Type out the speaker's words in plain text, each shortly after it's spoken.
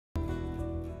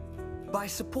By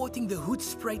supporting the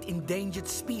Hoedspruit Endangered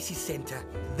Species Centre,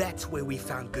 that's where we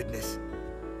found goodness.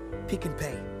 Pick n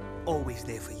Pay, always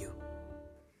there for you.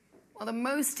 Well, the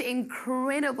most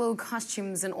incredible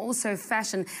costumes and also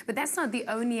fashion, but that's not the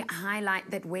only highlight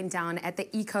that went down at the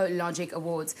Ecologic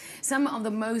Awards. Some of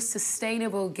the most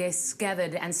sustainable guests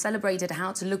gathered and celebrated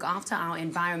how to look after our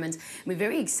environment. We're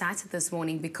very excited this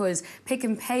morning because Pick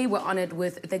n Pay were honoured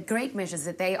with the great measures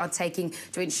that they are taking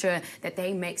to ensure that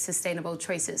they make sustainable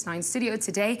choices. Now in studio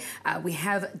today, we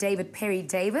have David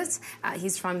Perry-Davis.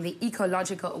 He's from the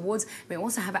Ecological Awards. We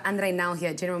also have Andre Nel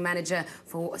here, General Manager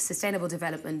for Sustainable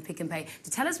Development, Pick n Pay,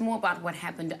 to tell us more about what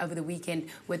happened over the weekend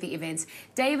with the events.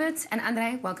 David and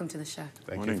Andre, welcome to the show.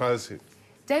 Thank you, Faz.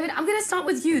 David, I'm going to start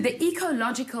with you. The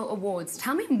Ecological Awards.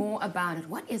 Tell me more about it.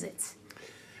 What is it?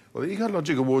 Well, the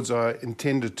Ecological Awards are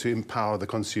intended to empower the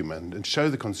consumer and show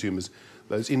the consumers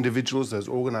those individuals, those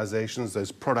organizations,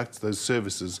 those products, those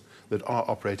services that are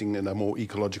operating in a more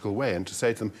ecological way, and to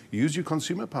say to them, use your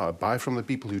consumer power, buy from the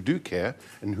people who do care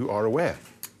and who are aware.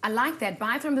 I like that.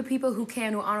 Buy from the people who care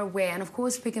and who are aware. And of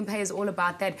course, Pick n Pay is all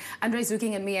about that. Andre's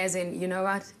looking at me as in, you know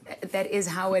what? That is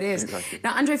how it is. Exactly.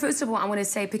 Now, Andre, first of all, I want to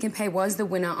say Pick n Pay was the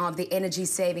winner of the Energy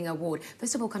Saving Award.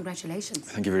 First of all, congratulations.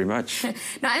 Thank you very much.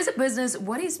 Now, as a business,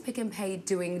 what is Pick n Pay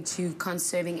doing to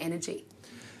conserving energy?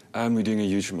 We're doing a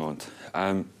huge amount.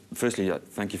 Firstly,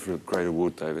 thank you for a great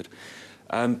award, David.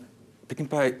 Pick n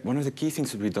Pay, one of the key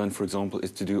things that we've done, for example,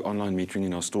 is to do online metering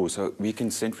in our stores. So we can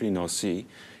centrally now see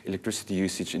electricity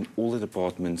usage in all the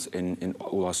departments in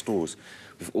all our stores.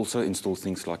 We've also installed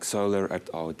things like solar at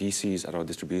our DCs, at our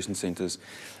distribution centres,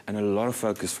 and a lot of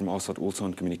focus from our side also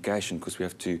on communication, because we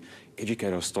have to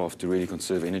educate our staff to really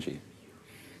conserve energy.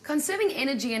 Conserving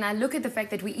energy, and I look at the fact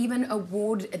that we even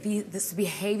award this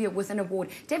behaviour with an award.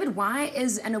 David, why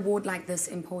is an award like this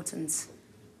important?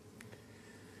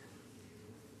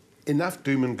 Enough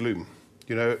doom and gloom.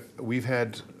 You know, we've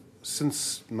had,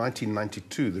 since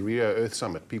 1992, the Rio Earth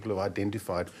Summit, people have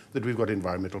identified that we've got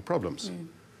environmental problems.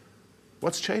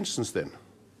 What's changed since then?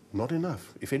 Not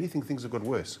enough. If anything, things have got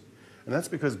worse. And that's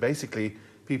because basically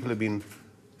people have been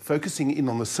focusing in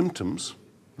on the symptoms,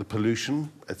 the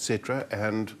pollution, etc.,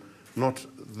 and not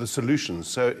the solutions.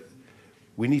 So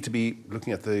we need to be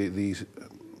looking at the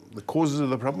causes of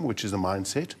the problem, which is the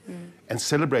mindset, and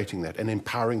celebrating that and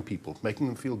empowering people, making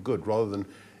them feel good rather than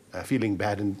feeling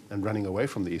bad and running away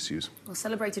from the issues. Well,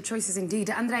 celebrate your choices indeed.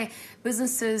 Andre,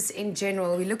 businesses in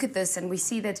general, we look at this and we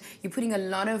see that you're putting a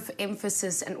lot of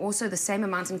emphasis and also the same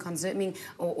amount in conserving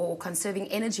or conserving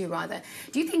energy rather.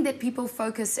 Do you think that people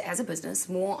focus as a business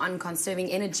more on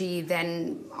conserving energy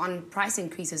than on price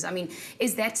increases? I mean,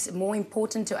 is that more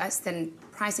important to us than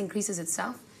price increases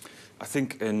itself? I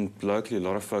think locally a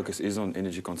lot of focus is on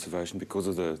energy conservation because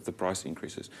of the price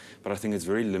increases. But I think it's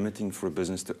very limiting for a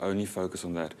business to only focus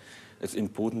on that. It's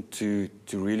important to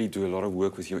really do a lot of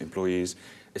work with your employees,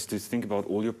 is to think about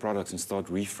all your products and start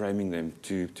reframing them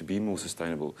to be more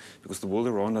sustainable. Because the world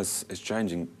around us is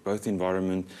changing, both the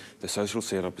environment, the social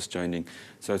setup is changing.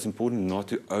 So it's important not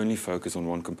to only focus on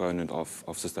one component of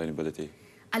sustainability.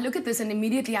 I look at this and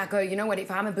immediately I go, you know what, if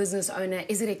I'm a business owner,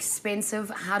 is it expensive?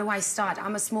 How do I start?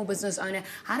 I'm a small business owner.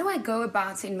 How do I go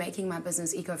about in making my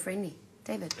business eco-friendly?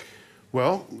 David?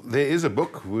 Well, there is a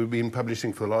book we've been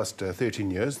publishing for the last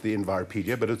 13 years, the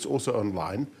Enviropedia, but it's also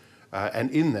online. And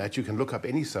in that, you can look up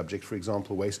any subject, for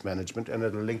example, waste management, and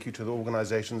it'll link you to the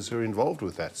organisations who are involved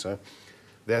with that. So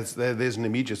there's an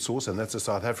immediate source, and that's a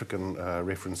South African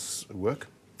reference work.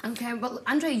 Okay, well,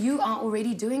 Andre, you are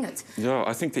already doing it. Yeah,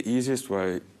 I think the easiest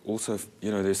way, also,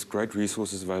 you know, there's great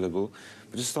resources available,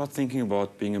 but just start thinking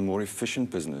about being a more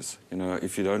efficient business. You know,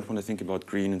 if you don't want to think about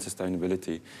green and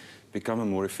sustainability, become a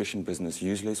more efficient business,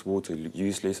 use less water,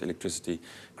 use less electricity,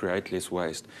 create less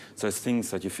waste. So it's things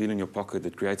that you feel in your pocket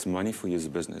that creates money for you as a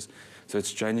business. So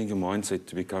it's changing your mindset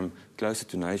to become closer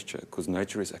to nature, because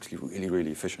nature is actually really,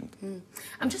 really efficient.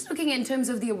 I'm just looking in terms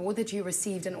of the award that you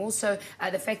received and also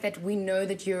the fact that we know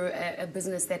that you're a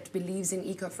business that believes in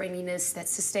eco-friendliness,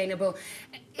 that's sustainable.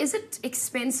 Is it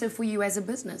expensive for you as a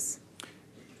business?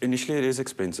 Initially it is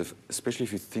expensive, especially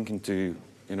if you're thinking to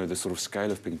the sort of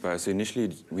scale of Pick n Pay. So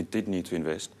initially we did need to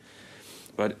invest.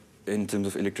 But in terms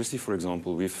of electricity, for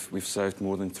example, we've saved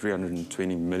more than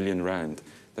 320 million rand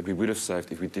that we would have saved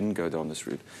if we didn't go down this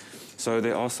route. So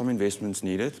there are some investments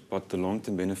needed, but the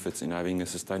long-term benefits in having a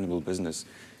sustainable business,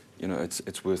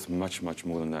 it's worth much, much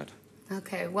more than that.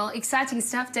 Okay, well, exciting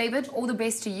stuff, David. All the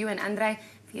best to you and Andre.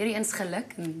 Weer eens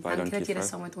geluk en dankie dat jy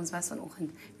saam met ons was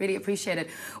vanoggend. Really appreciate it.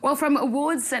 Well, from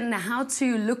awards and how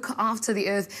to look after the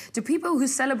earth to people who are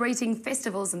celebrating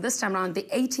festivals, and this time around the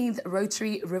 18th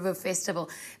Rotary River Festival.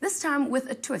 This time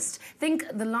with a twist. Think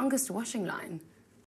the longest washing line.